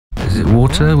Is it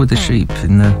water with the sheep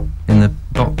in the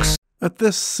box? "At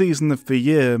this season of the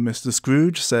year, Mr.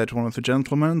 Scrooge," said one of the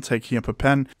gentlemen, taking up a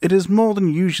pen, "it is more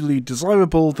than usually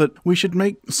desirable that we should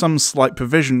make some slight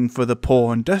provision for the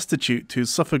poor and destitute who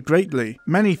suffer greatly.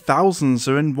 Many thousands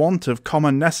are in want of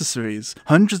common necessaries.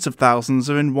 Hundreds of thousands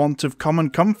are in want of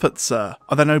common comfort, sir."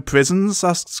 "Are there no prisons?"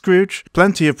 asked Scrooge.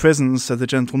 "Plenty of prisons," said the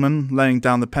gentleman, laying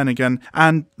down the pen again.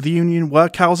 "And the union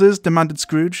workhouses?" demanded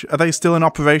Scrooge. "Are they still in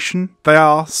operation?" "They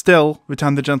are, still,"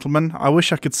 returned the gentleman. "I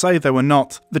wish I could say they were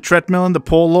not." "The treadmill and the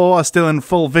poor law are still in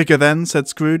full vigour then," said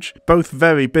Scrooge. "Both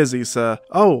very busy, sir."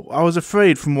 "Oh, I was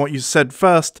afraid from what you said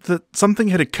first that something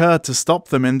had occurred to stop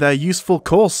them in their useful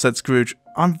course," said Scrooge.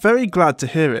 "I'm very glad to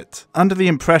hear it. Under the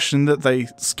impression that they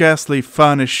scarcely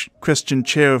furnish Christian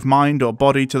cheer of mind or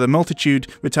body to the multitude,"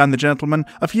 returned the gentleman,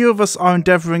 "a few of us are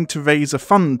endeavouring to raise a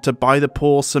fund to buy the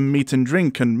poor some meat and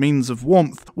drink and means of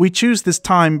warmth. We choose this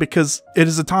time because it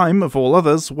is a time, of all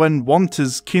others, when want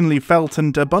is keenly felt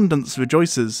and abundance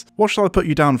rejoices. What shall I put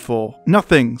you down for?"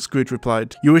 "Nothing," Scrooge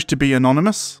replied. "You wish to be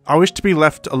anonymous?" "I wish to be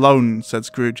left alone," said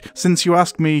Scrooge. "Since you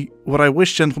ask me what I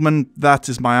wish, gentlemen, that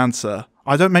is my answer.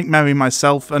 I don't make merry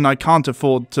myself, and I can't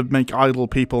afford to make idle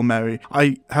people merry.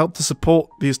 I help to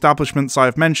support the establishments I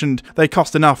have mentioned. They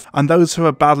cost enough, and those who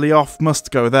are badly off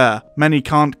must go there. Many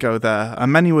can't go there,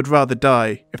 and many would rather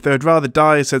die. If they would rather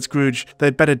die," said Scrooge,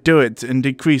 "they'd better do it and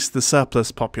decrease the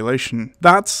surplus population."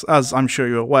 That, as I'm sure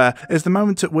you're aware, is the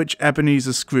moment at which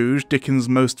Ebenezer Scrooge, Dickens'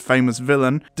 most famous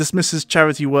villain, dismisses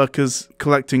charity workers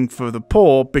collecting for the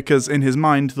poor because in his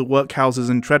mind the workhouses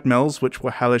and treadmills, which were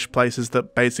hellish places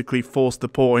that basically forced the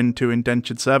poor into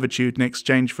indentured servitude in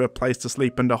exchange for a place to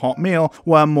sleep and a hot meal,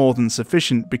 were more than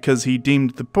sufficient because he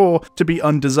deemed the poor to be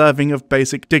undeserving of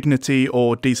basic dignity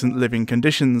or decent living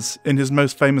conditions in his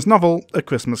most famous novel, A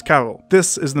Christmas Carol.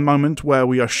 This is the moment where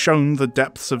we are shown the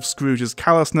depths of Scrooge's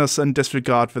callousness and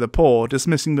disregard for the poor,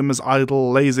 dismissing them as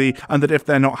idle, lazy, and that if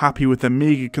they're not happy with the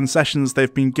meagre concessions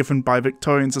they've been given by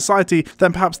Victorian society,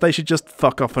 then perhaps they should just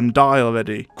fuck off and die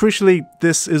already. Crucially,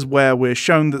 this is where we're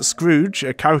shown that Scrooge,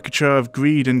 a caricature of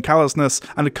greed and callousness,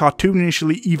 and a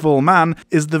cartoonishly evil man,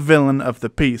 is the villain of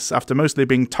the piece, after mostly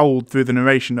being told through the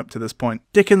narration up to this point.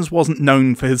 Dickens wasn't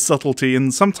known for his subtlety,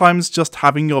 and sometimes just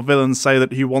having your villain say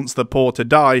that he wants the poor to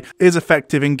die is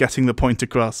effective in getting the point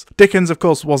across. Dickens, of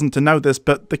course, wasn't to know this,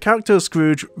 but the character of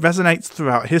Scrooge resonates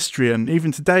throughout history, and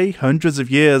even today, hundreds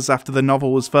of years after the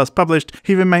novel was first published,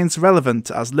 he remains relevant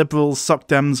as liberals,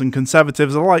 suckdems, and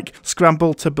conservatives alike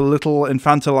scramble to belittle,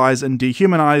 infantilize, and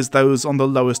dehumanize those on the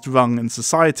lowest rung in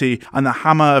society, and the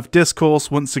hammer of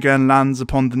discourse once again lands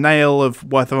upon the nail of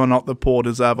whether or not the poor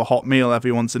deserve a hot meal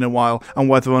every once in a while, and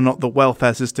whether or not the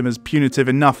welfare system is punitive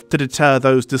enough to deter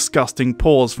those disgusting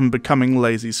poors from becoming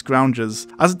lazy scroungers.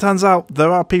 As it turns out,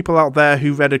 there are people out there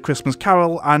who read A Christmas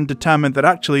Carol and determined that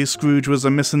actually Scrooge was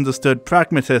a misunderstood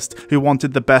pragmatist who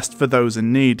wanted the best for those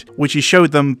in need, which he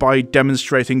showed them by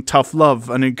demonstrating tough love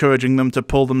and encouraging them to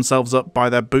pull themselves up by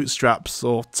their bootstraps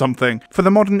or something. For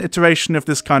the modern iteration of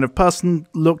this kind of person,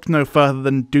 look no further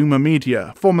than Doomer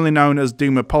Media, formerly known as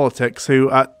Doomer Politics, who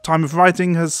at time of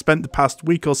writing has spent the past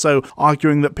week or so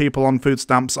arguing that people on food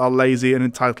stamps are lazy and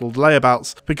entitled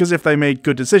layabouts, because if they made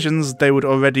good decisions, they would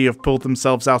already have pulled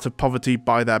themselves out of poverty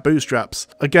by their bootstraps.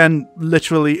 Again,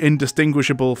 literally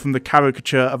indistinguishable from the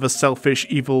caricature of a selfish,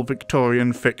 evil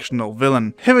Victorian fictional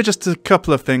villain. Here are just a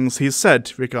couple of things he's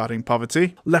said regarding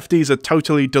poverty. Lefties are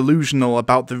totally delusional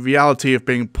about the reality of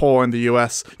being poor in the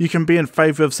US. You can be in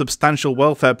favour of substantial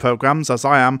welfare programs, as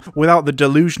I am, without the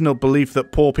delusional belief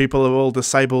that poor people are all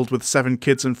disabled with 7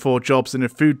 kids and 4 jobs in a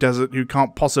food desert who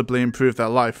can't possibly improve their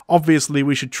life. Obviously,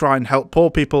 we should try and help poor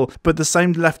people, but the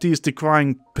same lefties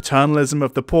decrying paternalism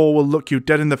of the poor will look you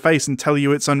dead in the face and tell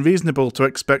you it's unreasonable to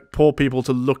expect poor people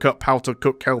to look up how to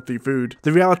cook healthy food.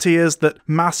 The reality is that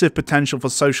massive potential for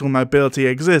social mobility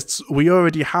exists. We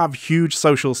already have huge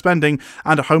social spending,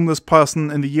 and a homeless person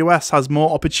in the US has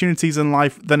more opportunities in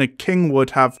life than a king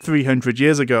would have 300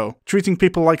 years ago. Treating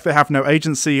people like they have no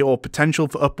agency or potential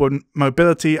for upward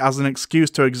mobility as an excuse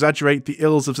to exaggerate the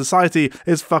ills of society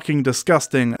is fucking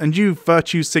disgusting, and you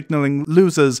virtue-signaling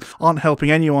losers aren't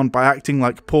helping anyone by acting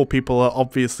like poor people are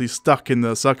obviously stuck in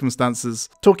their circumstances.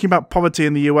 Talking about poverty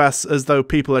in the US as though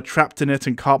people are trapped in it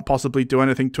and can't possibly do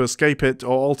anything to escape it or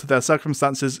alter their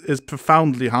circumstances is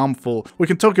profoundly harmful. We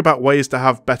can talk about ways to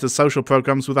have better social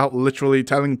programs without literally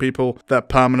telling people they're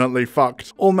permanently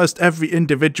fucked. Almost every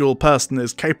individual person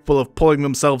is capable of pulling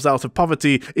themselves out of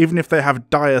poverty, even if they have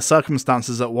dire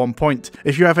circumstances at one point.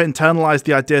 If you ever internalize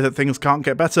the idea that things can't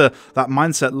get better, that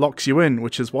mindset locks you in,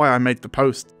 which is why I made the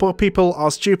post. Poor people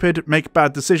are stupid, make bad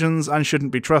bad decisions and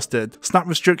shouldn't be trusted. Snap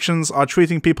restrictions are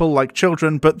treating people like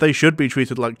children, but they should be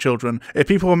treated like children. If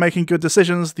people were making good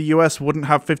decisions, the US wouldn't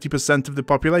have 50% of the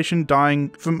population dying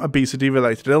from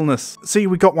obesity-related illness. See,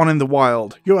 we got one in the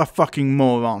wild. You're a fucking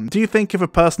moron. Do you think if a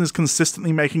person is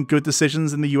consistently making good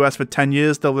decisions in the US for 10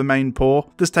 years, they'll remain poor?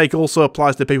 This take also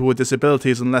applies to people with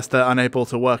disabilities unless they're unable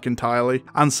to work entirely,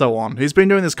 and so on. He's been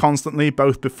doing this constantly,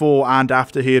 both before and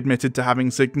after he admitted to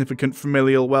having significant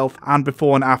familial wealth, and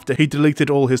before and after he deleted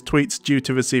all his tweets due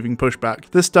to receiving pushback.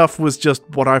 This stuff was just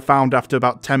what I found after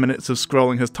about 10 minutes of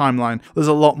scrolling his timeline. There's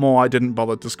a lot more I didn't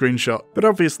bother to screenshot. But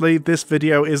obviously, this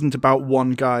video isn't about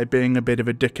one guy being a bit of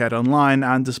a dickhead online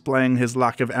and displaying his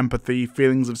lack of empathy,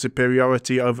 feelings of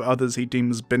superiority over others he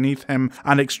deems beneath him,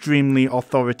 and extremely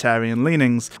authoritarian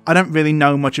leanings. I don't really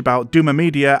know much about Duma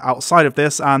Media outside of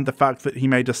this, and the fact that he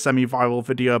made a semi-viral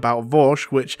video about Vorsh,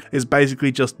 which is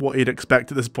basically just what you'd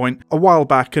expect at this point, a while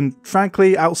back, and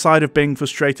frankly, outside of being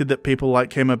frustrated that people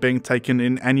like him are being taken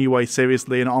in any way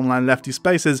seriously in online lefty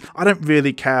spaces, I don't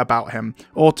really care about him.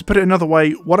 Or to put it another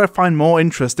way, what I find more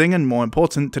interesting and more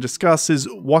important to discuss is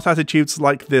what attitudes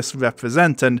like this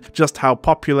represent and just how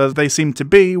popular they seem to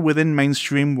be within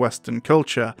mainstream Western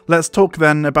culture. Let's talk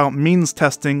then about means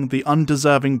testing the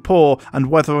undeserving poor and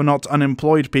whether or not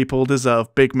unemployed people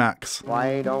deserve Big Macs.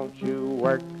 Why don't you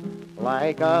work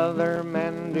like other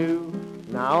men do?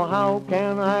 Now how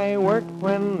can I work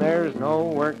when there's no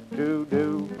work to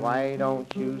do? Why don't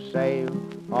you save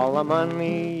all the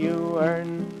money you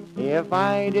earn? If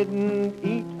I didn't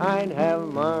eat, I'd have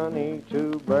money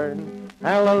to burn.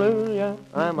 Hallelujah,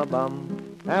 I'm a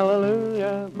bum.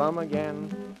 Hallelujah, bum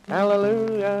again.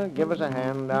 Hallelujah, give us a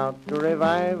handout to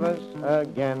revive us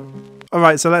again.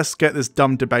 Alright, so let's get this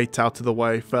dumb debate out of the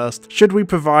way first. Should we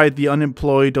provide the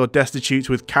unemployed or destitute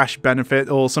with cash benefit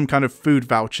or some kind of food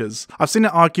vouchers? I've seen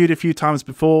it argued a few times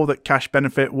before that cash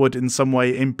benefit would in some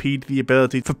way impede the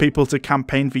ability for people to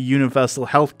campaign for universal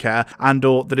healthcare, and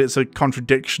or that it's a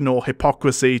contradiction or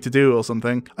hypocrisy to do or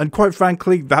something. And quite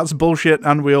frankly, that's bullshit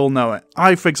and we all know it.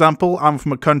 I, for example, am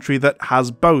from a country that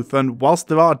has both, and whilst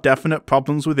there are definite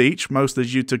problems with each, mostly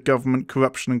due to government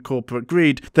corruption and corporate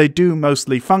greed, they do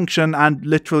mostly function, and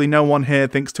literally no one here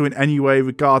thinks to in any way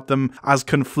regard them as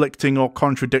conflicting or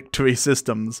contradictory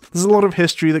systems. There's a lot of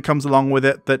history that comes along with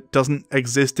it that doesn't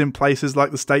exist in places like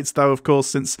the States though, of course,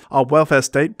 since our welfare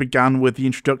state began with the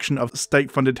introduction of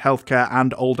state-funded healthcare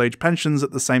and old age pensions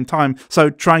at the same time,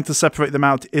 so trying to separate them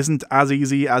out isn't as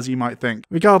easy as you might think.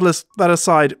 Regardless, that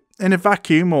aside, in a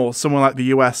vacuum, or somewhere like the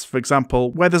US, for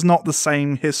example, where there's not the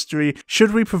same history,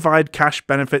 should we provide cash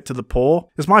benefit to the poor?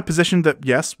 It's my position that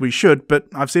yes, we should, but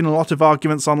I've seen a lot of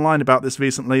arguments online about this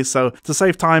recently, so to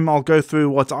save time, I'll go through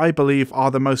what I believe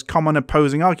are the most common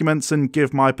opposing arguments and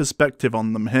give my perspective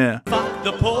on them here. Fuck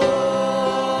the poor,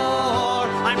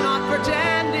 I'm not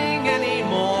pretending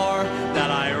anymore that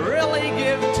I really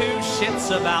give two shits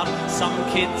about some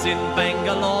kids in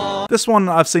Bangalore. This one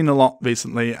I've seen a lot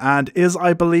recently, and is,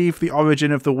 I believe, the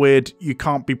origin of the weird you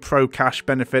can't be pro-cash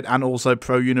benefit and also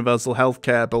pro-universal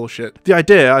healthcare bullshit. The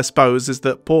idea, I suppose, is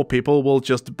that poor people will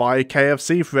just buy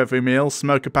KFC for every meal,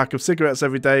 smoke a pack of cigarettes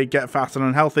every day, get fat and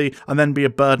unhealthy, and then be a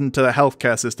burden to the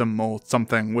healthcare system or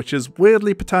something, which is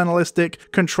weirdly paternalistic,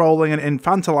 controlling and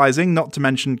infantilizing, not to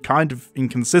mention kind of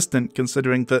inconsistent,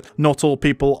 considering that not all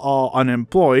people are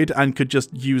unemployed and could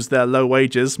just use their low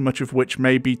wages, much of which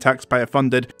may be taxpayer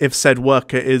funded, if said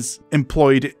worker is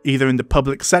employed either in the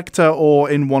public sector or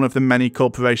in one of the many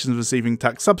corporations receiving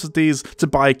tax subsidies to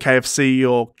buy KFC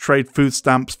or trade food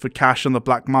stamps for cash on the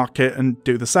black market and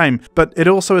do the same. But it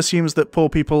also assumes that poor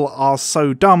people are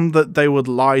so dumb that they would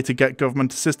lie to get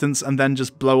government assistance and then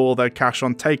just blow all their cash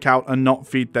on takeout and not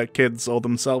feed their kids or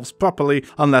themselves properly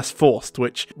unless forced,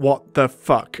 which, what the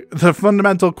fuck? The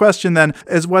fundamental question then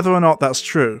is whether or not that's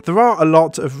true. There are a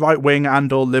lot of right-wing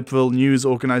and or liberal news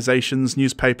organisations,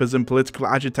 newspapers and political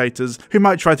agitators who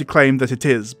might try to claim that it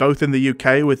is, both in the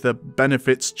UK with the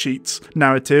benefits cheats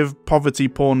narrative, poverty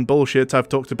porn bullshit I've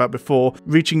talked about before,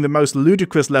 reaching the most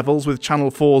ludicrous levels with Channel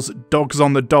 4's Dogs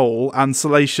on the Dole and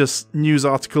salacious news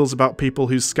articles about people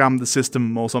who scam the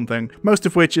system or something, most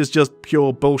of which is just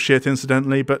pure bullshit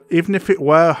incidentally, but even if it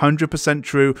were 100%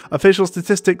 true, official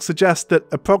statistics suggest that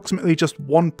approximately just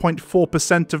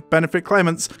 1.4% of benefit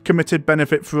claimants committed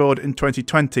benefit fraud in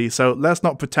 2020, so let's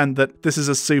not pretend that this is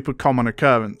a super common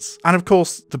occurrence. And of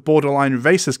course, the borderline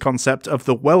racist concept of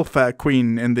the welfare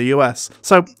queen in the US.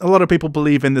 So a lot of people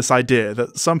believe in this idea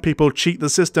that some people cheat the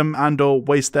system and or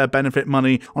waste their benefit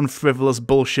money on frivolous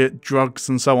bullshit, drugs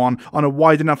and so on a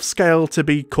wide enough scale to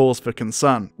be cause for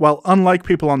concern. Well, unlike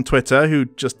people on Twitter who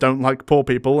just don't like poor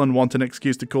people and want an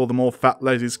excuse to call them all fat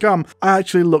lazy scum, I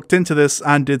actually looked into this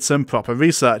and did some proper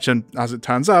research, and as it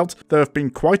turns out, there have been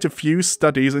quite a few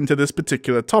studies into this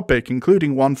particular topic,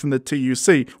 including one from the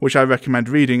TUC, which I recommend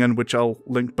reading and which I'll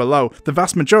link below, the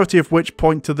vast majority of which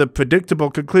point to the predictable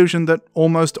conclusion that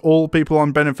almost all people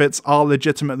on benefits are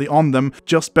legitimately on them,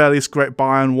 just barely scrape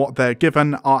by on what they're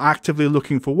given, are actively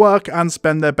looking for work, and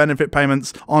spend their benefit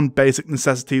payments on basic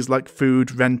necessities like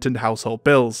food, rent, and household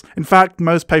bills. In fact,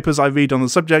 most papers I read on the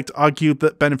subject argued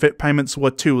that benefit payments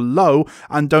were too low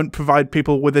and don't provide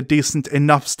people with a decent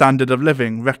enough standard of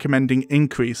living, recommending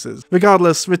increases.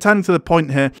 Regardless, returning to the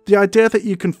point here, the idea that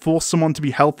you can force someone to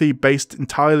be healthy based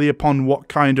entirely upon what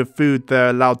kind of food they're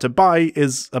allowed to buy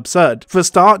is absurd. For a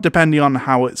start, depending on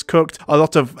how it's cooked, a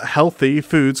lot of healthy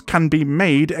foods can be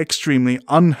made extremely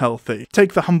unhealthy.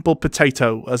 Take the humble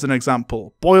potato as an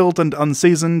example. Boiled and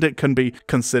unseasoned, it can be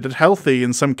considered healthy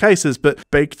in some cases, but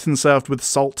baked and served with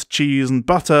salt, cheese, and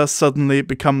butter, suddenly it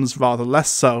becomes rather less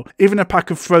so. Even a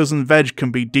pack of frozen veg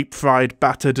can be deep fried,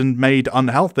 battered, and made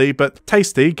unhealthy, but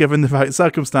tasty given the right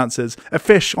circumstances. A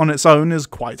fish on its own is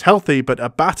quite healthy, but a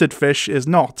battered fish is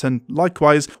not, and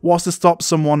likewise, what's to stop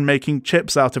someone making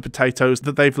chips out of potatoes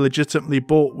that they've legitimately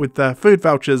bought with their food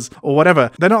vouchers or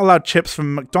whatever? They're not allowed chips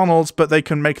from McDonald's, but they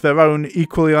can make their own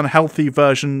equally unhealthy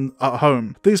version at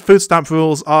home. These food stamp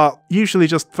rules are usually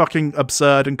just fucking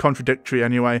absurd and contradictory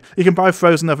anyway. You can buy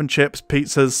frozen oven chips,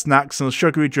 pizzas, snacks, and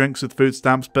sugary drinks with food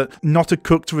stamps, but not a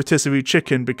cooked rotisserie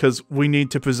chicken because we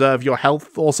need to preserve your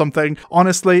health or something.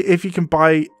 Honestly, if you can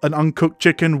buy an uncooked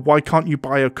chicken, why can't you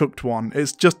buy a cooked one?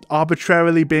 It's just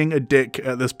arbitrarily being a dick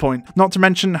at this point. Not to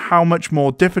mention how much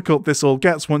more difficult this all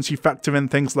gets once you factor in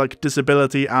things like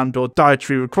disability and or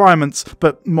dietary requirements,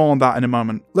 but more on that in a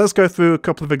moment. Let's go through a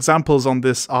couple of examples on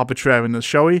this arbitrariness,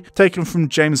 shall we? Taken from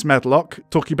James Medlock,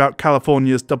 talking about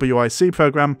California's WIC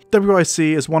program. WIC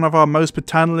is one of our most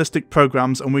paternalistic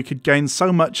programs, and we could gain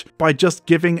so much by just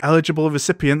giving eligible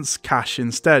recipients cash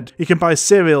instead. You can buy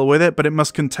cereal with it, but it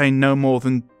must contain no more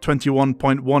than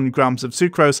 21.1 grams of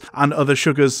sucrose and other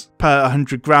sugars per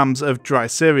 100 grams of dry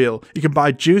cereal. You can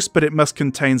buy juice, but it must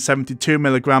contain 72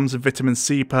 milligrams of vitamin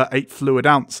C per 8 fluid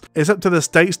ounce. It's up to the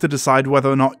states to decide whether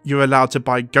or not you're allowed to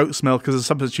buy goat's milk as a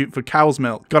substitute for cow's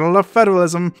milk. Gotta love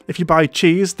federalism. If you buy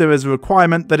cheese, there is a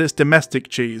requirement that it's domestic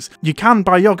cheese. You can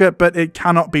buy yogurt, but it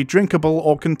cannot be drinkable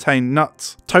or contain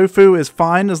nuts. Tofu is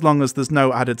fine as long as there's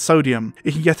no added sodium.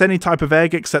 You can get any type of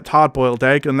egg except hard-boiled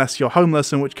egg unless you're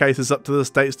homeless, in which case it's up to the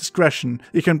state's discretion.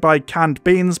 You can buy canned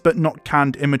beans, but not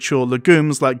canned immature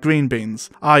legumes like green beans.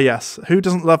 Ah yes, who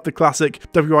doesn't love the classic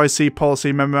WIC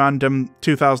Policy Memorandum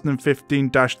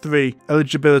 2015-3,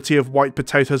 eligibility of white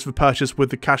potatoes for purchase with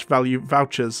the cash value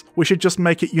vouchers? We should just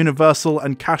make it universal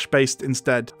and cash-based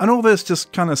instead. And all this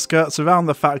just kind of skirts around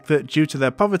the fact that due to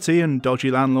their poverty and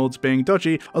dodgy landlords being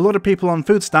dodgy, a lot of people on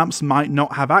food stamps might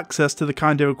not have access to the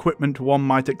kind of equipment one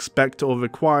might expect or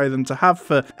require them to have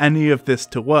for any of this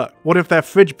to work. What if their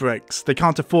fridge breaks? They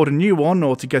can't afford a new one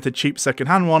or to get a cheap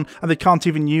second-hand one, and they can't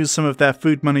even use some of their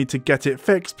food money to get it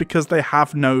fixed because they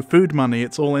have no food money.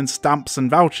 It's all in stamps and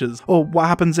vouchers. Or what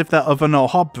happens if their oven or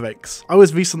hob breaks? I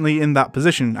was recently in that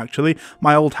position, actually.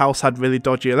 My old house had really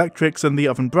dodgy electrics and the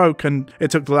oven broke, and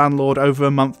it took the landlord over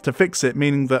a month to fix it,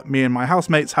 meaning that me and my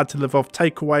housemates had to live off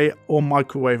takeaway or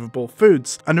microwavable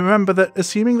foods. And remember that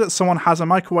assuming that someone has a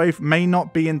microwave may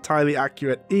not be entirely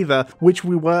accurate either, which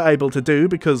we were able to do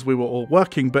because we were all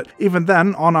working, but even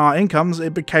then, on our incomes,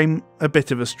 it became a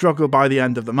bit of a struggle by the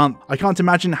end of the month. I can't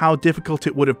imagine how difficult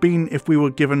it would have been if we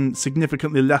were given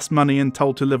significantly less money and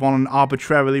told to live on an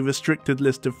arbitrarily restricted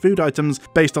list of food items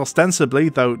based ostensibly,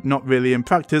 though not really in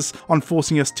practice, on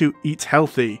forcing us to eat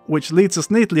healthy, which leads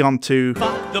us neatly on to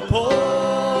Fuck the poor.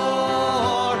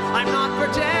 I'm not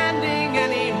pretending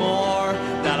anymore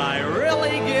that I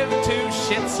really give two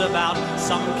shits about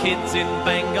some kids in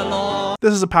Bangalore.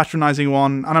 This is a patronising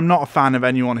one, and I'm not a fan of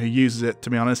anyone who uses it,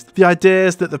 to be honest. The idea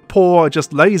is that the poor are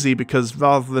just lazy because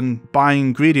rather than buying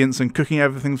ingredients and cooking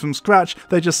everything from scratch,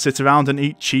 they just sit around and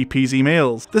eat cheap, easy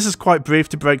meals. This is quite brief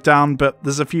to break down, but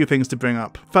there's a few things to bring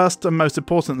up. First, and most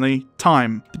importantly,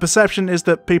 time. The perception is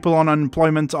that people on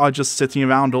unemployment are just sitting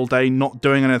around all day not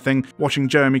doing anything. Watching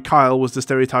Jeremy Kyle was the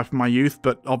stereotype of my youth,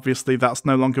 but obviously that's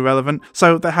no longer relevant.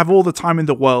 So they have all the time in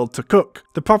the world to cook.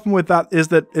 The problem with that is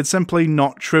that it's simply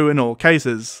not true in all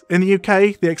cases. In the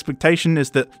UK, the expectation is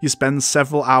that you spend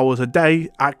several hours a day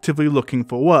actively looking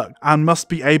for work, and must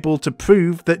be able to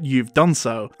prove that you've done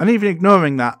so. And even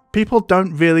ignoring that, people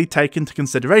don't really take into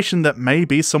consideration that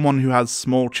maybe someone who has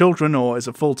small children or is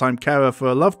a full-time carer for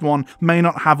a loved one may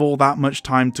not have all that much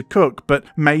time to cook, but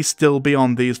may still be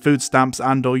on these food stamps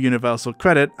and or universal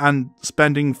credit, and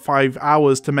spending 5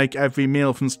 hours to make every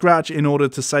meal from scratch in order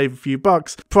to save a few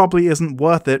bucks probably isn't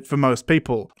worth it for most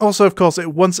people. Also, of course,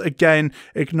 it once again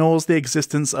ignores the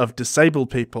existence of disabled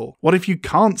people. What if you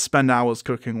can't spend hours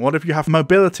cooking? What if you have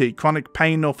mobility, chronic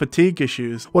pain or fatigue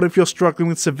issues? What if you're struggling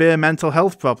with severe mental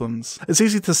health problems? It's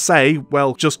easy to say,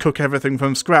 well, just cook everything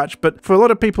from scratch, but for a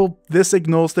lot of people, this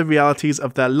ignores the realities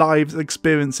of their lives,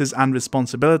 experiences, and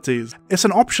responsibilities. It's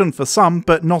an option for some,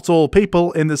 but not all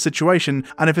people in this situation,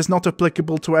 and if it's not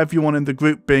applicable to everyone in the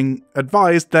group being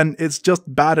advised, then it's just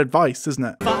bad advice, isn't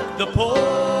it? Fuck the poor.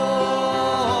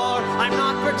 I'm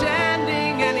not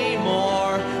pretending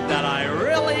anymore that I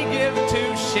really give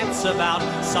two shits about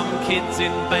some kids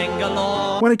in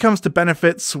Bangalore. When it comes to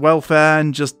benefits, welfare,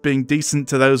 and just being decent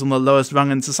to those on the lowest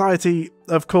rung in society,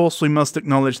 of course we must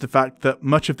acknowledge the fact that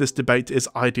much of this debate is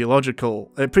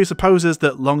ideological. It presupposes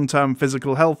that long-term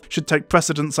physical health should take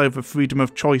precedence over freedom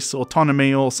of choice,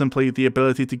 autonomy, or simply the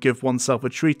ability to give oneself a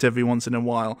treat every once in a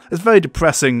while. It's very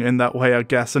depressing in that way, I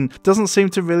guess, and doesn't seem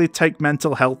to really take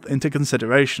mental health into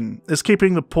consideration. It's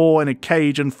keeping the poor in a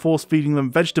cage and force-feeding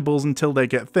them vegetables until they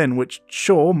get thin, which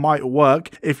sure might work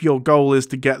if your goal is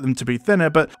to get them to be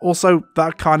thinner, but also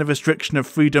that kind of restriction of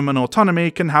freedom and autonomy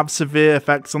can have severe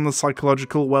effects on the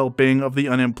psychological well-being of the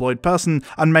unemployed person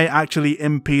and may actually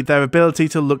impede their ability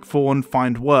to look for and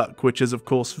find work, which is of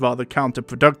course rather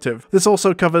counterproductive. This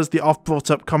also covers the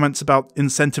oft-brought-up comments about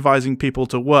incentivizing people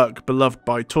to work, beloved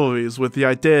by Tories, with the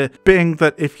idea being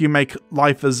that if you make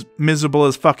life as miserable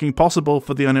as fucking possible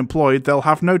for the unemployed, they'll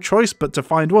have no choice but to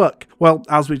find work. Well,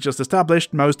 as we just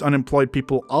established, most unemployed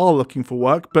people are looking for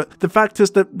work, but the fact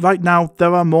is that right now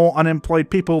there are more unemployed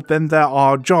people than there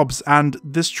are jobs, and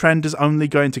this trend is only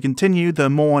going to continue the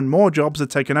more and more jobs are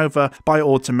taken over by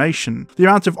automation. The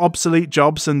amount of obsolete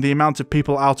jobs and the amount of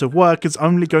people out of work is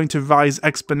only going to rise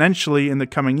exponentially in the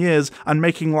coming years, and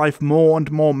making life more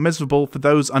and more miserable for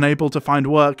those unable to find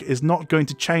work is not going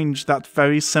to change that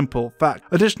very simple fact.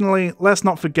 Additionally, let's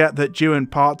not forget that due in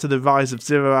part to the rise of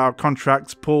zero-hour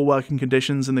contracts, poor working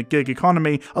conditions, and the gig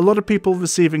economy, a lot of people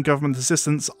receiving government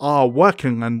assistance are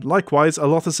working, and likewise a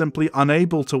lot are simply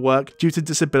unable to work due to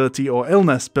disability or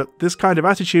illness. But this kind of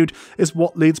attitude is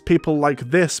what leads people like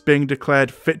this being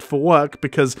declared fit for work,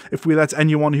 because if we let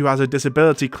anyone who has a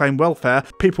disability claim welfare,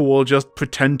 people will just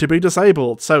pretend to be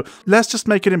disabled. So let's just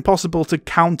make it impossible to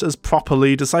count as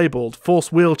properly disabled,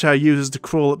 force wheelchair users to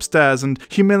crawl upstairs and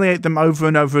humiliate them over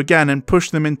and over again and push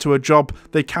them into a job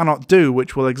they cannot do,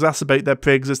 which will exacerbate their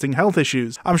pre-existing health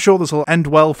issues. I'm sure this will end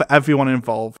well for everyone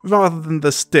involved. Rather than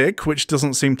the stick, which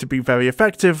doesn't seem to be very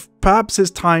effective, perhaps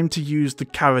it's time to use the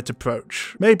carrot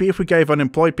approach. Maybe if we gave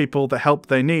unemployed people the help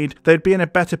they need, they'd be in a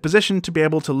better position to be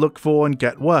able to look for and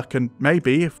get work, and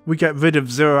maybe if we get rid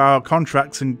of zero-hour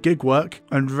contracts and gig work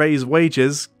and raise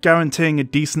wages, guaranteeing a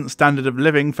decent standard of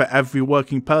living for every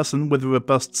working person with a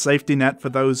robust safety net for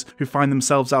those who find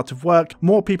themselves out of work,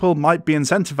 more people might be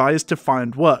incentivized to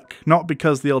find work, not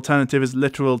because the alternative is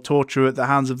literal torture at the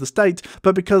hands of the state,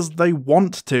 but because they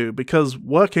want to, because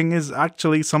working is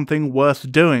actually something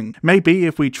worth doing. Maybe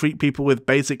if we treat people with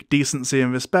basic decency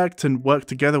and respect and work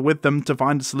together with them to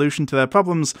find a solution to their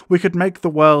problems, we could make the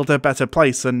world a better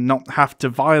place and not have to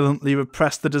violently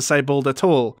repress the disabled at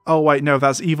all. Oh wait, no,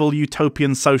 that's evil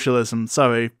utopian socialism.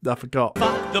 Sorry, I forgot.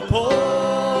 Fuck the poor.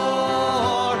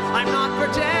 I'm not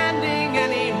pretending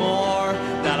anymore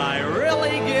that I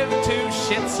really give two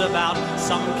shits about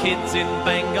some kids in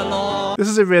Bangalore. This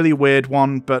is a really weird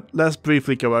one, but let's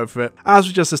briefly go over it. As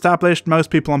we just established, most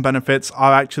people on benefits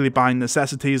are actually buying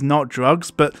necessities, not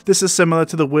drugs, but this is similar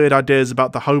to the weird ideas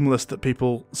about the homeless that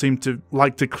people seem to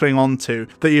like to cling on to,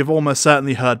 that you've almost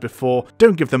certainly heard before.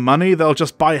 Don't give them money, they'll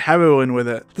just buy heroin with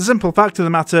it. The simple fact of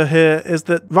the matter here is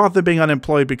that rather than being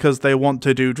unemployed because they want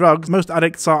to do drugs, most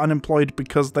addicts are unemployed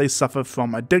because they suffer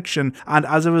from addiction, and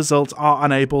as a result are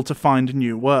unable to find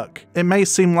new work. It may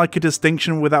seem seem like a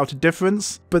distinction without a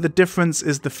difference, but the difference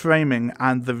is the framing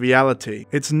and the reality.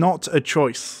 It's not a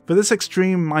choice. For this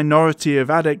extreme minority of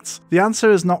addicts, the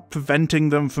answer is not preventing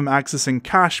them from accessing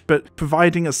cash, but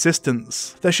providing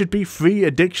assistance. There should be free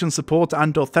addiction support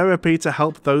and/or therapy to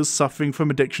help those suffering from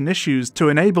addiction issues, to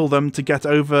enable them to get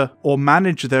over or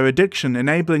manage their addiction,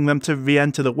 enabling them to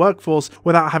re-enter the workforce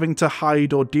without having to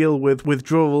hide or deal with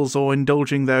withdrawals or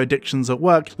indulging their addictions at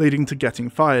work, leading to getting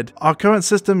fired. Our current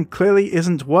system clearly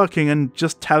isn't working, and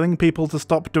just telling people to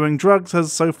stop doing drugs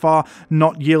has so far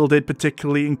not yielded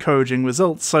particularly encouraging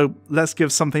results, so let's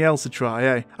give something else a try,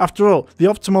 eh? After all, the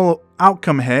optimal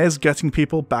outcome here is getting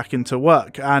people back into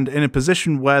work, and in a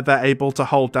position where they're able to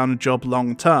hold down a job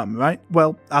long term, right?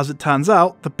 Well, as it turns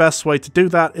out, the best way to do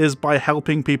that is by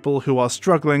helping people who are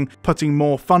struggling, putting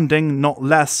more funding, not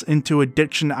less, into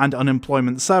addiction and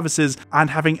unemployment services, and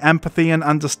having empathy and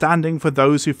understanding for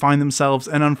those who find themselves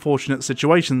in unfortunate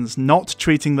situations, not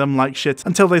treating them like shit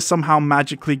until they somehow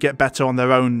magically get better on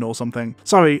their own or something.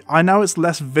 Sorry, I know it's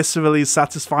less viscerally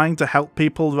satisfying to help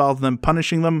people rather than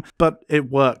punishing them, but it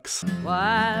works.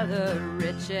 While the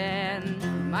rich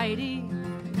and mighty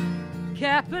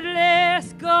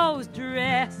capitalist goes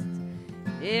dressed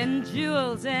in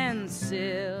jewels and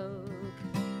silk,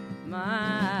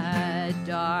 my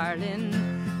darling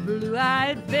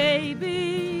blue-eyed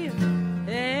baby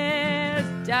has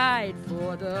died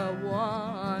for the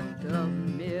want of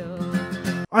milk.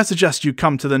 I suggest you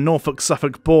come to the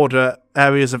Norfolk-Suffolk border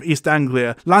areas of East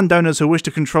Anglia. Landowners who wish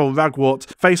to control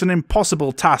ragwort face an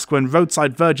impossible task when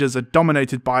roadside vergers are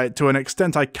dominated by it to an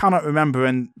extent I cannot remember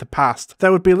in the past.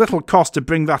 There would be little cost to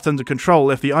bring that under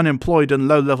control if the unemployed and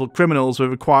low-level criminals were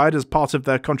required as part of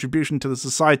their contribution to the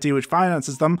society which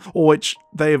finances them, or which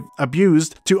they have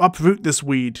abused, to uproot this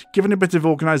weed. Given a bit of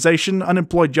organisation,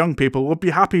 unemployed young people would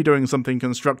be happy doing something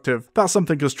constructive. That's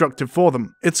something constructive for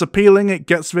them. It's appealing, it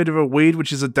gets rid of a weed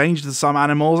which is a danger to some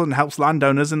animals and helps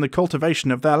landowners in the cultivation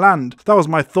of their land. That was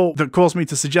my thought that caused me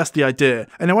to suggest the idea.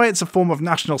 In a way, it's a form of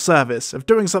national service, of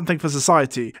doing something for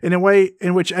society, in a way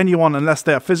in which anyone, unless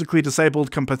they are physically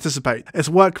disabled, can participate. It's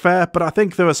workfare, but I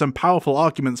think there are some powerful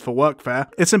arguments for workfare.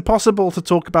 It's impossible to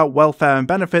talk about welfare and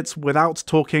benefits without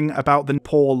talking about the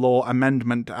Poor Law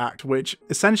Amendment Act, which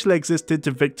essentially existed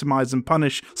to victimise and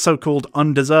punish so-called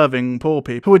undeserving poor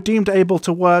people who were deemed able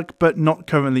to work but not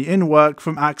currently in work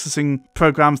from accessing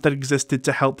programs that existed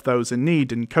to help those in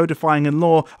need, and codifying in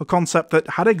law a concept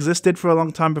that had existed for a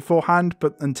long time beforehand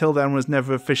but until then was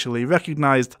never officially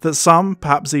recognised, that some,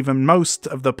 perhaps even most,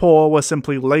 of the poor were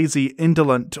simply lazy,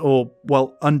 indolent, or,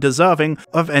 well, undeserving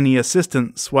of any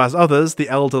assistance, whereas others, the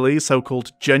elderly,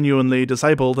 so-called genuinely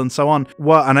disabled and so on,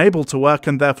 were unable to work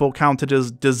and therefore counted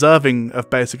as deserving of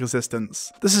basic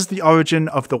assistance. This is the origin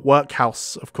of the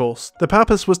workhouse, of course. The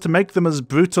purpose was to make them as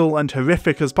brutal and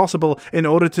horrific as possible in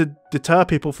order to deter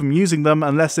people from using them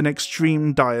unless in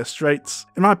extreme dire straits.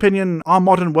 In my opinion, our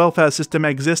modern welfare system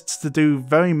exists to do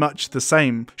very much the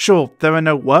same. Sure, there are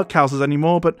no workhouses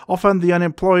anymore, but often the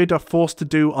unemployed are forced to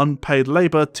do unpaid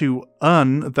labour to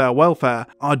earn their welfare,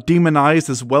 are demonised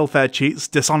as welfare cheats,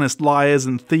 dishonest liars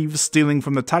and thieves stealing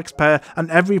from the taxpayer,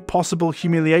 and every possible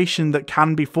humiliation that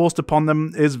can be forced upon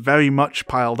them is very much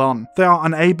piled on. They are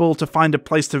unable to find a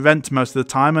place to rent most of the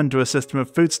time under a system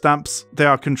of food stamps. They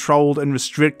are controlled and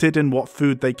restricted in what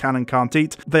food they can and can't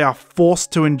eat. They are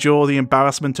forced to endure the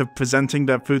embarrassment of presenting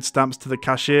their food stamps to the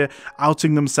cashier,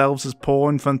 outing themselves as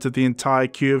poor in front of the entire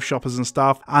queue of shoppers and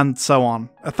staff, and so on.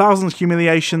 1,000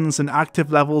 humiliations and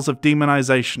active levels of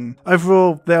demonisation.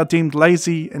 Overall, they are deemed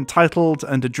lazy, entitled,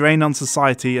 and a drain on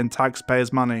society and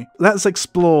taxpayers' money. Let's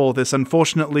explore this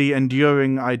unfortunately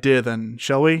enduring idea then,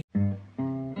 shall we?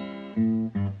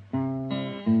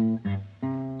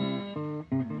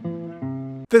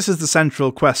 This is the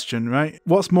central question, right?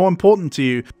 What's more important to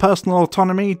you? Personal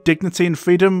autonomy, dignity and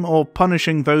freedom, or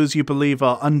punishing those you believe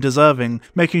are undeserving,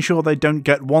 making sure they don't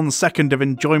get 1 second of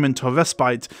enjoyment or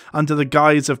respite under the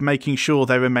guise of making sure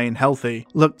they remain healthy?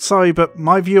 Look, sorry, but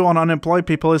my view on unemployed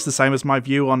people is the same as my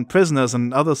view on prisoners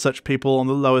and other such people on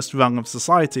the lowest rung of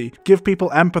society. Give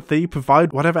people empathy,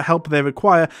 provide whatever help they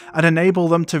require, and enable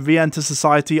them to re-enter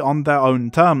society on their own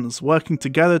terms, working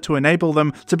together to enable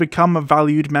them to become a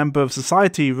valued member of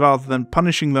society rather than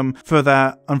punishing them for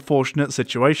their unfortunate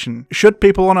situation. Should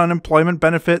people on unemployment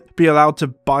benefit be allowed to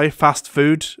buy fast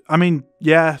food? I mean,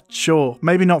 Yeah, sure,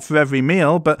 maybe not for every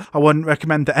meal, but I wouldn't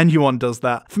recommend that anyone does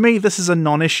that. For me, this is a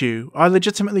non-issue. I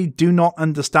legitimately do not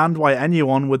understand why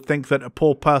anyone would think that a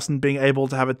poor person being able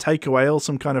to have a takeaway or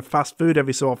some kind of fast food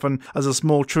every so often as a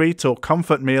small treat or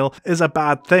comfort meal is a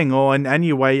bad thing or in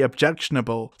any way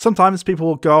objectionable. Sometimes people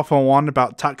will go off on one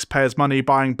about taxpayers' money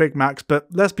buying Big Macs, but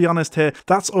let's be honest here,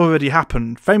 that's already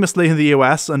happened. Famously in the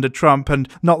US under Trump, and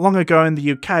not long ago in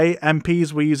the UK,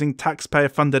 MPs were using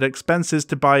taxpayer-funded expenses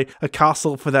to buy a castle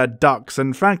for their ducks,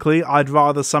 and frankly, I'd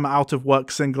rather some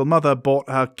out-of-work single mother bought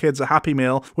her kids a Happy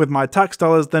Meal with my tax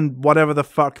dollars than whatever the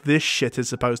fuck this shit is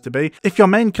supposed to be. If your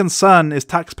main concern is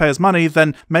taxpayers' money,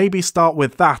 then maybe start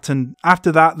with that, and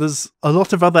after that there's a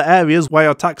lot of other areas where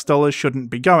your tax dollars shouldn't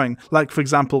be going, like for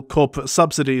example corporate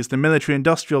subsidies, the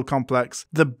military-industrial complex,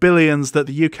 the billions that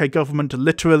the UK government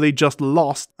literally just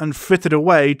lost and frittered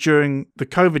away during the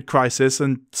COVID crisis,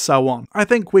 and so on. I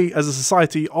think we as a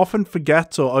society often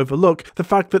forget or overlook the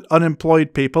fact that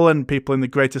unemployed people and people in the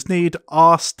greatest need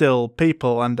are still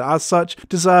people, and as such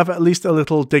deserve at least a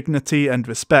little dignity and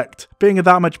respect. Being in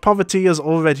that much poverty is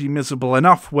already miserable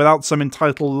enough without some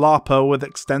entitled larper with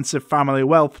extensive family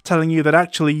wealth telling you that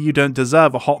actually you don't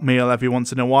deserve a hot meal every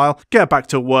once in a while. Get back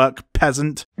to work,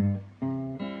 peasant.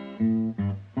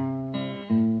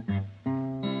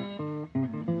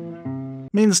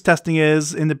 Means testing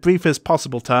is, in the briefest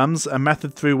possible terms, a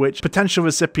method through which potential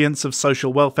recipients of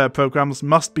social welfare programs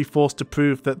must be forced to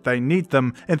prove that they need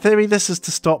them. In theory, this is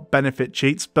to stop benefit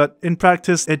cheats, but in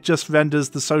practice, it just renders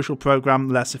the social program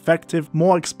less effective,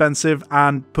 more expensive,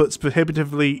 and puts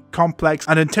prohibitively complex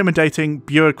and intimidating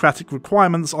bureaucratic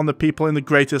requirements on the people in the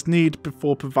greatest need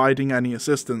before providing any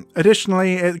assistance.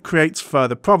 Additionally, it creates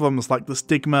further problems like the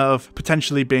stigma of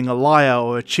potentially being a liar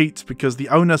or a cheat, because the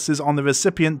onus is on the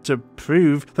recipient to prove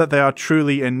that they are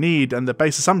truly in need, and the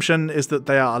base assumption is that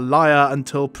they are a liar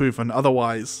until proven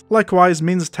otherwise. Likewise,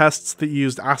 means tests that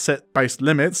used asset-based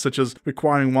limits, such as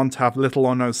requiring one to have little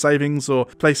or no savings or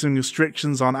placing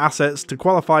restrictions on assets to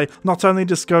qualify, not only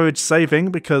discourage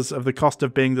saving because of the cost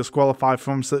of being disqualified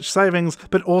from such savings,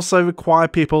 but also require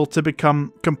people to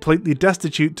become completely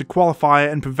destitute to qualify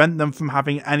and prevent them from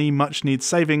having any much-needed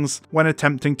savings when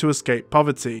attempting to escape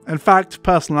poverty. In fact,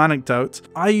 personal anecdote,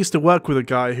 I used to work with a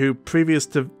guy who previous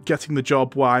to getting the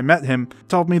job where I met him,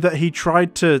 told me that he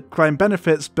tried to claim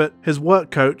benefits, but his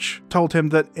work coach told him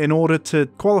that in order to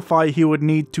qualify he would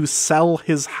need to sell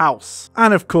his house.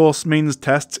 And of course, means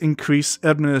tests increase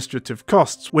administrative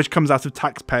costs, which comes out of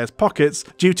taxpayers' pockets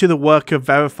due to the work of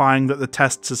verifying that the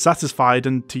tests are satisfied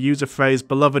and, to use a phrase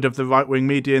beloved of the right-wing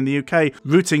media in the UK,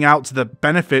 rooting out the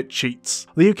benefit cheats.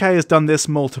 The UK has done this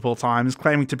multiple times,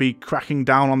 claiming to be cracking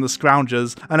down on the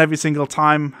scroungers, and every single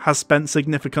time has spent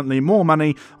significantly more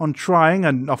money on trying,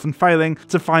 and often failing,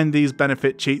 to find these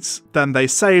benefit cheats than they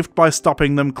saved by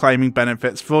stopping them claiming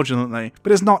benefits fraudulently.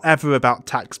 But it's not ever about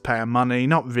taxpayer money,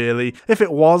 not really. If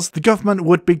it was, the government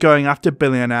would be going after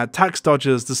billionaire tax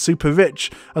dodgers, the super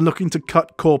rich, and looking to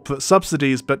cut corporate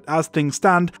subsidies, but as things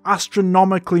stand,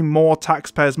 astronomically more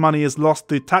taxpayers' money is lost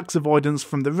through tax avoidance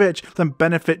from the rich than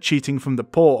benefit cheating from the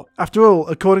poor. After all,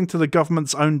 according to the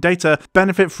government's own data,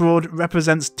 benefit fraud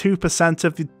represents 2%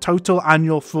 of the total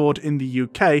annual fraud in the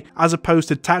UK, as opposed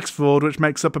to tax fraud, which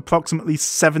makes up approximately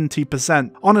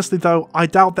 70%. Honestly though, I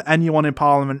doubt that anyone in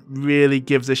Parliament really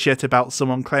gives a shit about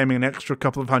someone claiming an extra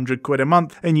couple of £100 a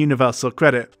month in universal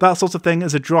credit. That sort of thing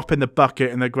is a drop in the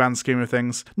bucket in the grand scheme of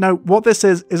things. No, what this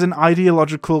is an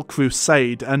ideological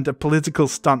crusade and a political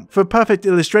stunt. For a perfect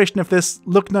illustration of this,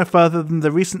 look no further than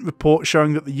the recent report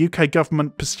showing that the UK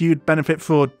government pursued benefit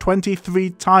fraud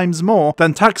 23 times more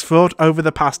than tax fraud over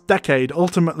the past decade,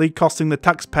 ultimately costing the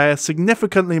taxpayer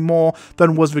significantly more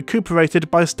than was recuperated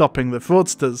by stopping the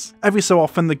fraudsters. Every so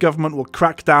often the government will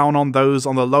crack down on those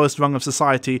on the lowest rung of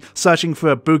society, searching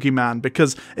for a boogeyman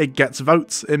because it gets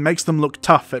votes, it makes them look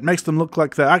tough, it makes them look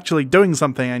like they're actually doing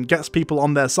something and gets people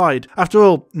on their side. After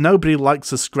all, nobody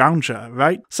likes a scrounger,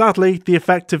 right? Sadly, the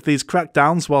effect of these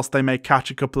crackdowns, whilst they may catch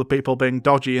a couple of people being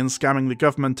dodgy and scamming the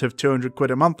government of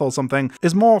 £200 a month or something,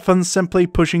 is more often simply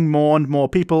pushing more and more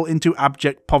people into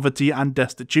abject poverty and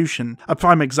destitution. A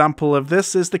prime example of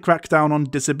this is the crackdown on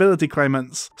disability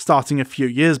claimants, starting a few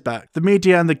years back. The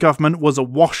media and the government was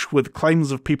awash with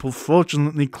claims of people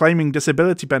fraudulently claiming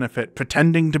disability benefit,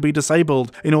 pretending to be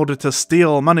disabled in order to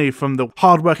steal money from the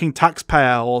hard-working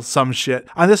taxpayer or some shit.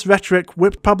 And this rhetoric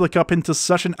whipped public up into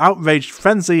such an outraged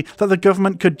frenzy that the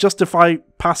government could justify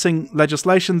passing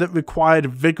legislation that required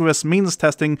vigorous means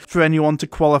testing for anyone to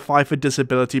qualify for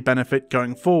disability benefit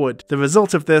going forward. The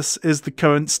result of this is the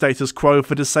current status quo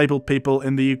for disabled people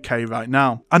in the UK right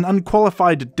now. An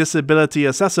unqualified disability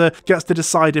assessor gets to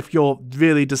decide if you're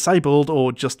really disabled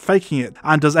or just faking it,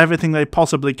 and does everything they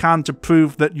possibly can to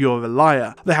prove that you're a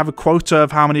liar. They have a quota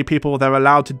of how many people they're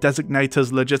allowed to designate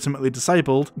as legitimately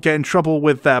disabled, get in trouble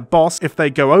with their boss if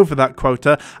they go over that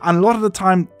quota, and a lot of the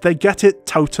time they get it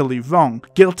totally wrong.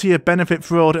 Guilty of benefit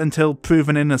fraud until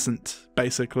proven innocent,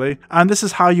 basically. And this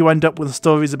is how you end up with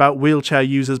stories about wheelchair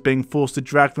users being forced to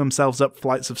drag themselves up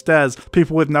flights of stairs,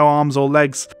 people with no arms or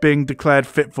legs being declared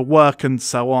fit for work, and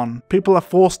so on. People are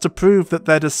forced to prove that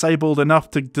they're disabled enough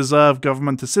to deserve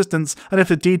government assistance, and if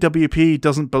the DWP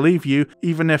doesn't believe you,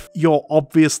 even if you're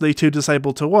obviously too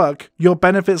disabled to work, your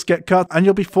benefits get cut and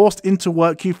you'll be forced into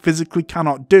work you physically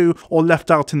cannot do or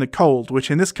left out in the cold, which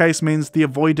in this case means the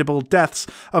avoidable deaths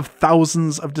of thousands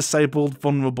of disabled,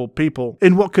 vulnerable people,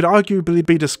 in what could arguably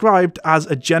be described as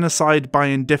a genocide by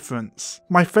indifference.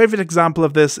 My favourite example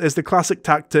of this is the classic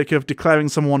tactic of declaring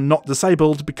someone not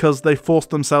disabled because they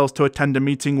forced themselves to attend a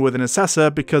meeting with an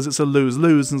assessor because it's a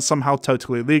lose-lose and somehow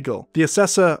totally legal. The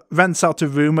assessor rents out a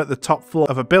room at the top floor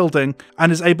of a building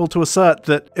and is able to assert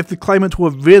that if the claimant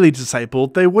were really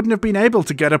disabled, they wouldn't have been able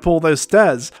to get up all those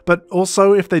stairs, but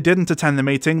also if they didn't attend the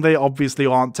meeting, they obviously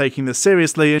aren't taking this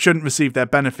seriously and shouldn't receive their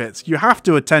benefits. You have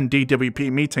to attend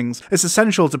DWP meetings. It's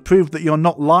essential to prove that you're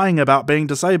not lying about being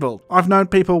disabled. I've known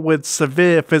people with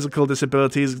severe physical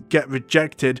disabilities get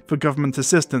rejected for government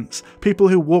assistance. People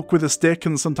who walk with a stick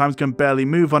and sometimes can barely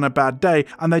move on a bad day,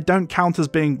 and they don't count as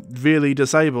being really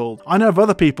disabled. I know of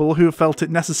other people who felt it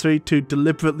necessary to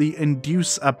deliberately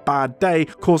induce a bad day,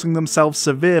 causing themselves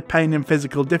severe pain and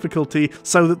physical difficulty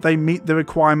so that they meet the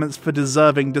requirements for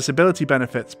deserving disability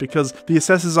benefits, because the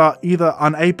assessors are either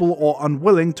unable or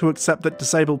unwilling to accept that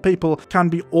disabled people can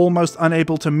be almost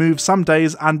unable to move some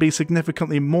days and be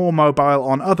significantly more mobile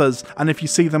on others, and if you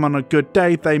see them on a good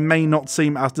day, they may not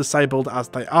seem as disabled as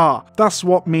they are. That's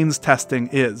what means testing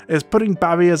is putting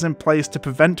barriers in place to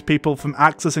prevent people from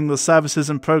accessing the services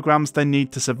and programs they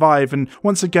need to survive, and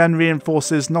once again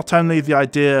reinforces not only the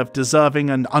idea of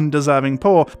deserving and undeserving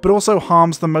poor, but also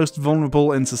harms the most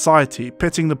vulnerable in society,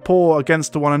 pitting the poor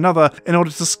against one another in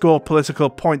order to score political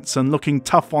points and looking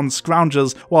tough on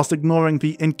scroungers whilst ignoring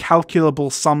the incalculable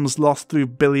sums lost through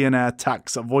billionaire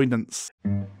tax avoidance.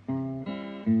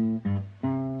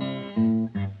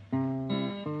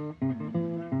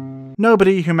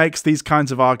 Nobody who makes these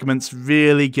kinds of arguments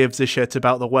really gives a shit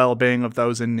about the well-being of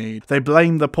those in need. They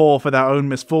blame the poor for their own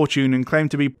misfortune and claim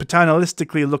to be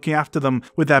paternalistically looking after them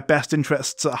with their best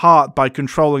interests at heart by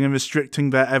controlling and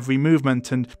restricting their every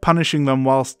movement and punishing them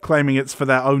whilst claiming it's for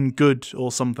their own good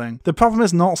or something. The problem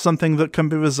is not something that can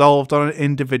be resolved on an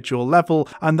individual level,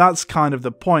 and that's kind of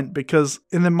the point, because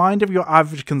in the mind of your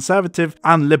average conservative,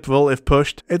 and liberal if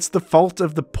pushed, it's the fault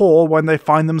of the poor when they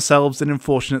find themselves in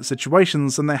unfortunate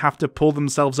situations and they have to pull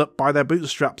themselves up by their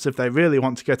bootstraps if they really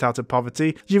want to get out of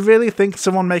poverty. You really think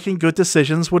someone making good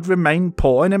decisions would remain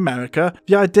poor in America?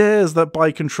 The idea is that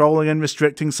by controlling and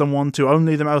restricting someone to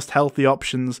only the most healthy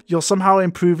options, you're somehow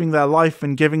improving their life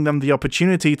and giving them the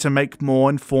opportunity to make more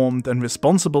informed and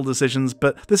responsible decisions,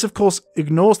 but this of course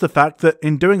ignores the fact that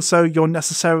in doing so you're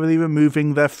necessarily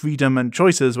removing their freedom and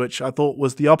choices, which I thought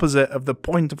was the opposite of the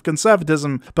point of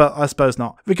conservatism, but I suppose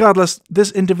not. Regardless,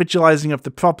 this individualizing of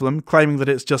the problem, claiming that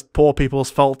it's just poor people's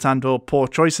fault and or poor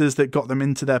choices that got them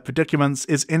into their predicaments,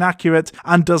 is inaccurate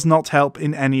and does not help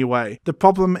in any way. The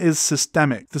problem is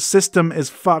systemic. The system is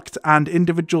fucked and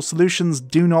individual solutions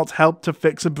do not help to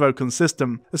fix a broken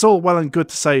system. It's all well and good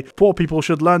to say poor people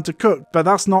should learn to cook, but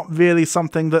that's not really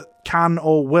something that can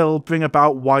or will bring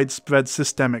about widespread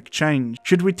systemic change.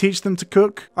 Should we teach them to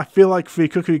cook? I feel like free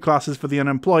cookery classes for the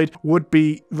unemployed would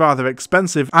be rather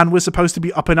expensive, and we're supposed to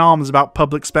be up in arms about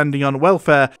public spending on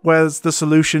welfare, whereas the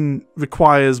solution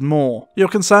requires more. You're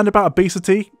concerned about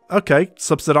obesity? Okay,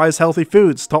 subsidise healthy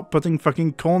food, stop putting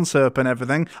fucking corn syrup in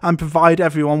everything, and provide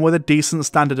everyone with a decent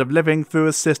standard of living through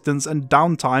assistance and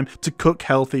downtime to cook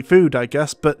healthy food, I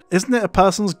guess, but isn't it a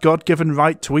person's God-given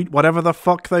right to eat whatever the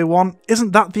fuck they want?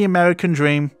 Isn't that the American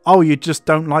dream? Oh, you just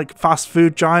don't like fast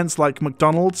food giants like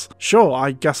McDonald's? Sure,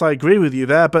 I guess I agree with you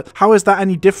there, but how is that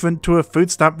any different to a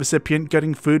food stamp recipient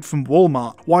getting food from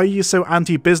Walmart? Why are you so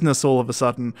anti-business all of a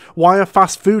sudden? Why are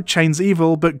fast food chains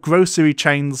evil but grocery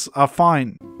chains are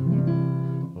fine?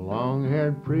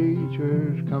 Long-haired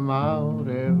preachers come out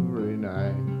every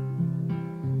night,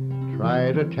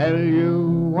 try to tell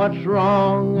you what's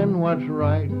wrong and what's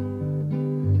right,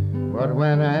 but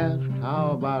when asked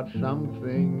how about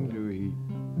something to eat,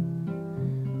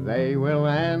 they will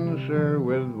answer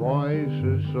with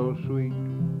voices so sweet.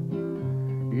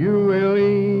 You will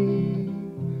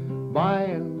eat by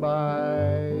and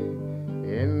by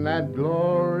in that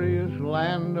glorious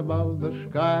land above the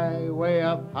sky, way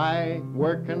up high,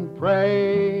 work and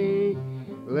pray,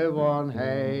 live on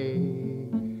hay.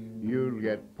 You'll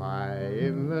get pie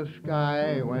in the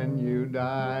sky when you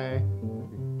die.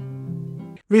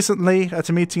 Recently, at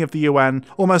a meeting of the UN,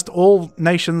 almost all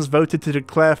nations voted to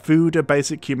declare food a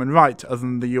basic human right, other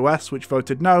than the US, which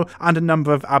voted no, and a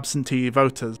number of absentee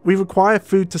voters. We require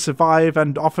food to survive,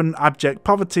 and often abject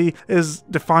poverty is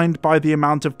defined by the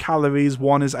amount of calories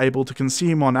one is able to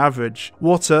consume on average.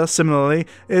 Water, similarly,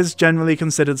 is generally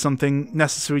considered something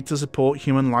necessary to support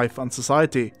human life and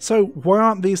society. So why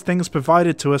aren't these things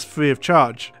provided to us free of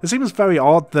charge? It seems very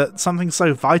odd that something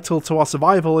so vital to our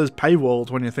survival is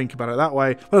paywalled when you think about it that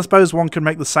way. But I suppose one could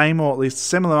make the same or at least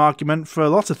similar argument for a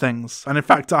lot of things, and in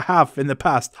fact I have in the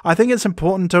past. I think it's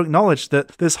important to acknowledge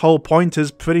that this whole point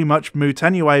is pretty much moot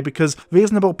anyway, because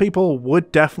reasonable people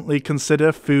would definitely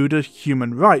consider food a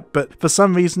human right, but for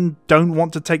some reason don't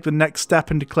want to take the next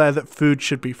step and declare that food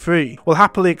should be free. We'll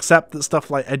happily accept that stuff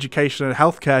like education and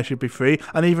healthcare should be free,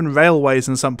 and even railways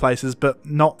in some places, but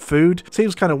not food?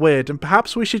 Seems kind of weird, and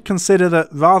perhaps we should consider that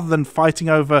rather than fighting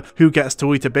over who gets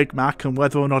to eat a Big Mac and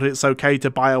whether or not it's okay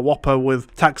to buy a Whopper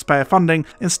with taxpayer funding,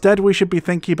 instead we should be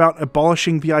thinking about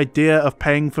abolishing the idea of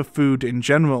paying for food in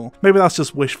general. Maybe that's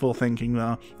just wishful thinking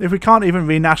though. If we can't even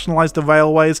renationalise the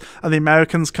railways and the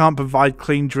Americans can't provide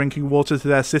clean drinking water to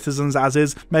their citizens as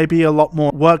is, maybe a lot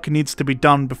more work needs to be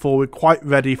done before we're quite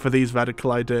ready for these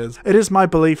radical ideas. It is my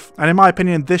belief, and in my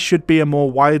opinion this should be a more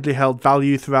widely held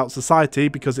value throughout society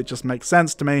because it just makes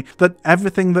sense to me, that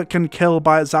everything that can kill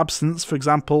by its absence, for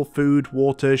example food,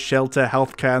 water, shelter,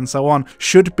 healthcare and so on,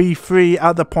 should be free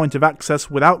at the point of access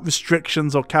without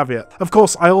restrictions or caveat. Of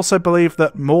course, I also believe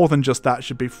that more than just that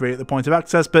should be free at the point of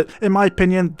access, but in my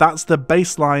opinion, that's the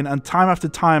baseline, and time after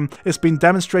time, it's been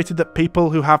demonstrated that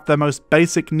people who have their most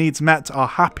basic needs met are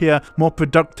happier, more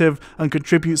productive, and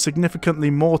contribute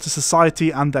significantly more to society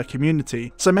and their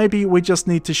community. So maybe we just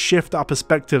need to shift our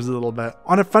perspectives a little bit.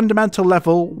 On a fundamental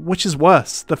level, which is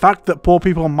worse? The fact that poor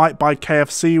people might buy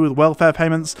KFC with welfare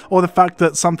payments, or the fact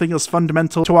that something as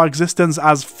fundamental to our existence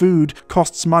as food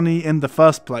costs money in the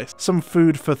first place? Some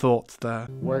food for thought there.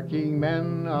 Working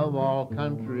men of all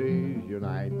countries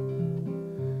unite.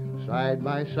 Side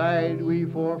by side we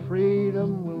for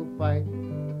freedom will fight.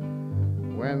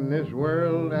 When this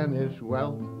world and its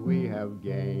wealth we have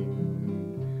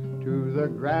gained, to the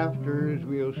grafters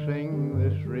we'll sing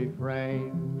this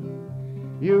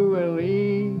refrain. You will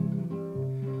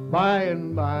eat by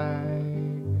and by,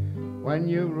 when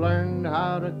you've learned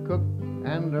how to cook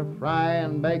and to fry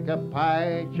and bake a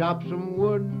pie, chop some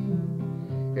wood,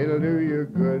 it'll do you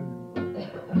good,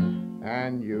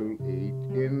 and you'll eat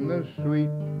in the sweet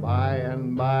by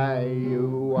and by, you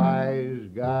wise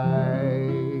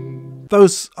guy.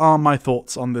 Those are my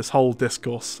thoughts on this whole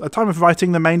discourse. At time of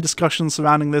writing, the main discussion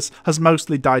surrounding this has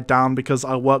mostly died down because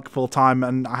I work full time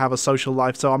and I have a social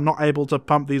life, so I'm not able to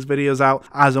pump these videos out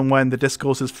as and when the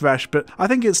discourse is fresh, but I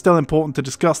think it's still important to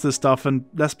discuss this stuff, and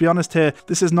let's be honest here,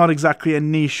 this is not exactly a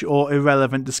niche or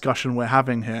irrelevant discussion we're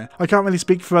having here. I can't really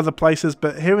speak for other places,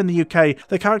 but here in the UK,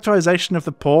 the characterisation of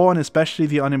the poor, and especially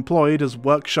the unemployed, as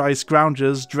work-shy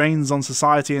scroungers, drains on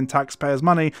society and taxpayers'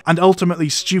 money, and ultimately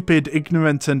stupid,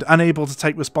 ignorant, and unable to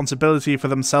take responsibility for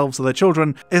themselves or their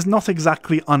children, is not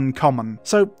exactly uncommon.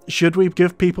 So should we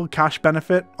give people cash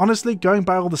benefit? Honestly, going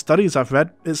by all the studies I've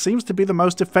read, it seems to be the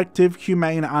most effective,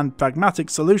 humane and pragmatic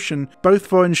solution, both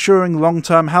for ensuring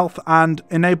long-term health and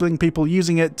enabling people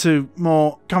using it to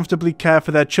more comfortably care for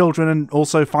their children and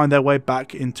also find their way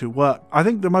back into work. I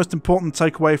think the most important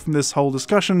takeaway from this whole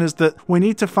discussion is that we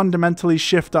need to fundamentally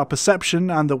shift our perception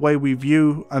and the way we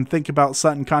view and think about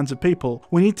certain kinds of people.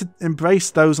 We need to embrace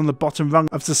those on the bottom rung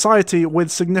of society with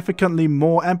significantly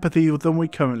more empathy than we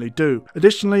currently do.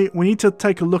 Additionally, we need to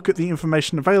take a look at the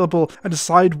information available and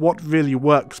decide what really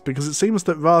works, because it seems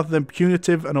that rather than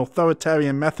punitive and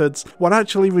authoritarian methods, what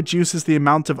actually reduces the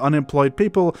amount of unemployed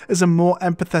people is a more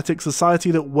empathetic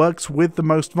society that works with the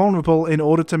most vulnerable in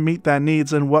order to meet their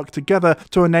needs and work together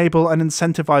to enable and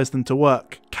incentivize them to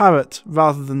work. Carrot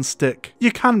rather than stick.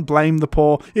 You can blame the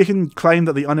poor, you can claim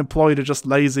that the unemployed are just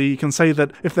lazy, you can say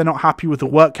that if they're not happy with the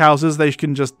workhouses they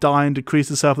can just die and decrease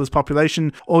the surplus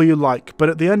population, all you like, but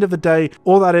at the end of the day,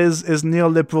 all that is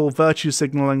neoliberal virtue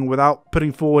signalling without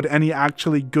putting forward any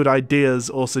actually good ideas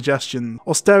or suggestions.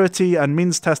 Austerity and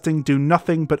means testing do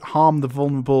nothing but harm the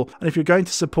vulnerable, and if you're going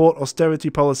to support austerity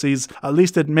policies, at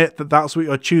least admit that that's what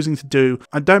you're choosing to do,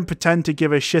 and don't pretend to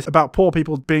give a shit about poor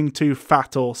people being too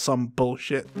fat or some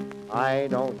bullshit. it. I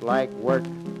don't like work,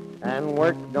 and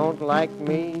work don't like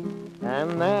me,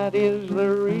 and that is the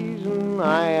reason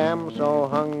I am so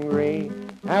hungry.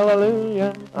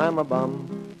 Hallelujah, I'm a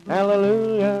bum.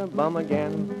 Hallelujah, bum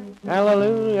again.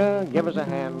 Hallelujah, give us a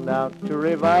handout to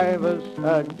revive us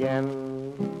again.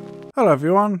 Hello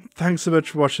everyone, thanks so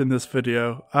much for watching this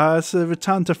video. It's a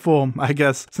return to form, I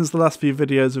guess, since the last few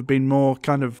videos have been more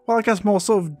kind of, well, I guess more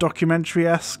sort of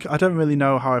documentary-esque. I don't really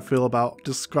know how I feel about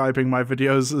describing my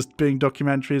videos as being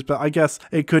documentaries, but I guess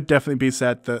it could definitely be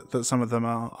said that some of them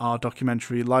are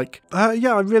documentary-like.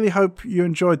 Yeah, I really hope you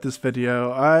enjoyed this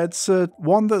video. It's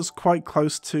one that's quite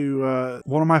close to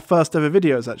one of my first ever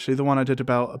videos, actually, the one I did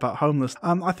about homeless.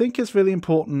 I think it's really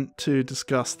important to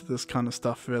discuss this kind of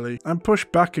stuff, really, and push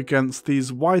back against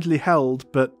these widely held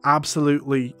but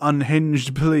absolutely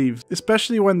unhinged beliefs,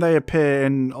 especially when they appear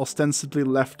in ostensibly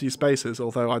lefty spaces,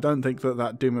 although I don't think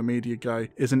that Doomer Media guy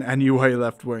is in any way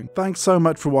left-wing. Thanks so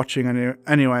much for watching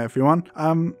anyway, everyone.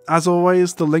 As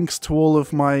always, the links to all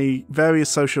of my various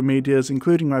social medias,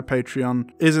 including my Patreon,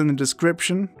 is in the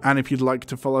description, and if you'd like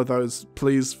to follow those,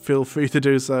 please feel free to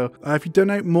do so. If you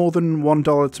donate more than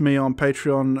 $1 to me on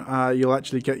Patreon, you'll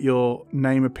actually get your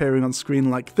name appearing on screen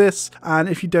like this, and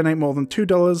if you donate more than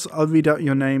 $2, I'll read out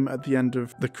your name at the end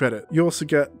of the credit. You also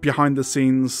get behind the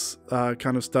scenes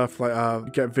kind of stuff, like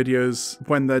you get videos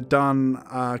when they're done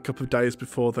a couple of days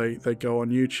before they go on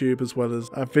YouTube, as well as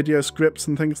video scripts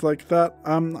and things like that.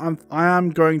 I am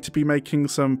going to be making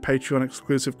some Patreon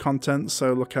exclusive content,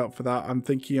 so look out for that. I'm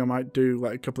thinking I might do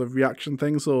like a couple of reaction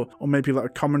things, or maybe like a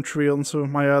commentary on some of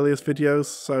my earliest videos,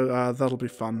 so that'll be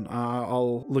fun.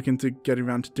 I'll look into getting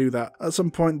around to do that at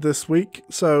some point this week,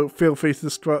 so feel free to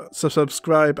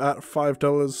subscribe at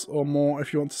 $5 or more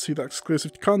if you want to see that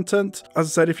exclusive content. As I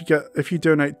said, if you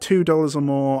donate $2 or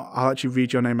more, I'll actually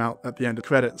read your name out at the end of the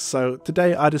credits. So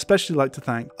today I'd especially like to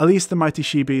thank Elise the Mighty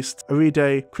She-Beast,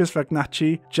 Aride, Chris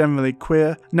Ragnacci, Generally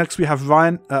Queer. Next we have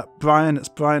Brian,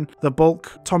 The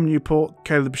Bulk, Tom Newport,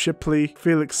 Caleb Shipley,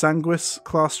 Felix Sanguis,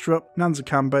 Klaas Strupp, Nanza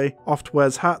Kambe, Oft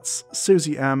Wears Hats,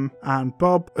 Susie M, and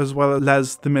Bob, as well as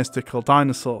Les the Mystical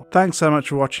Dinosaur. Thanks so much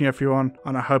for watching, everyone,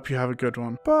 and I hope you have a good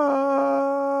one.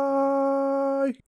 Bye!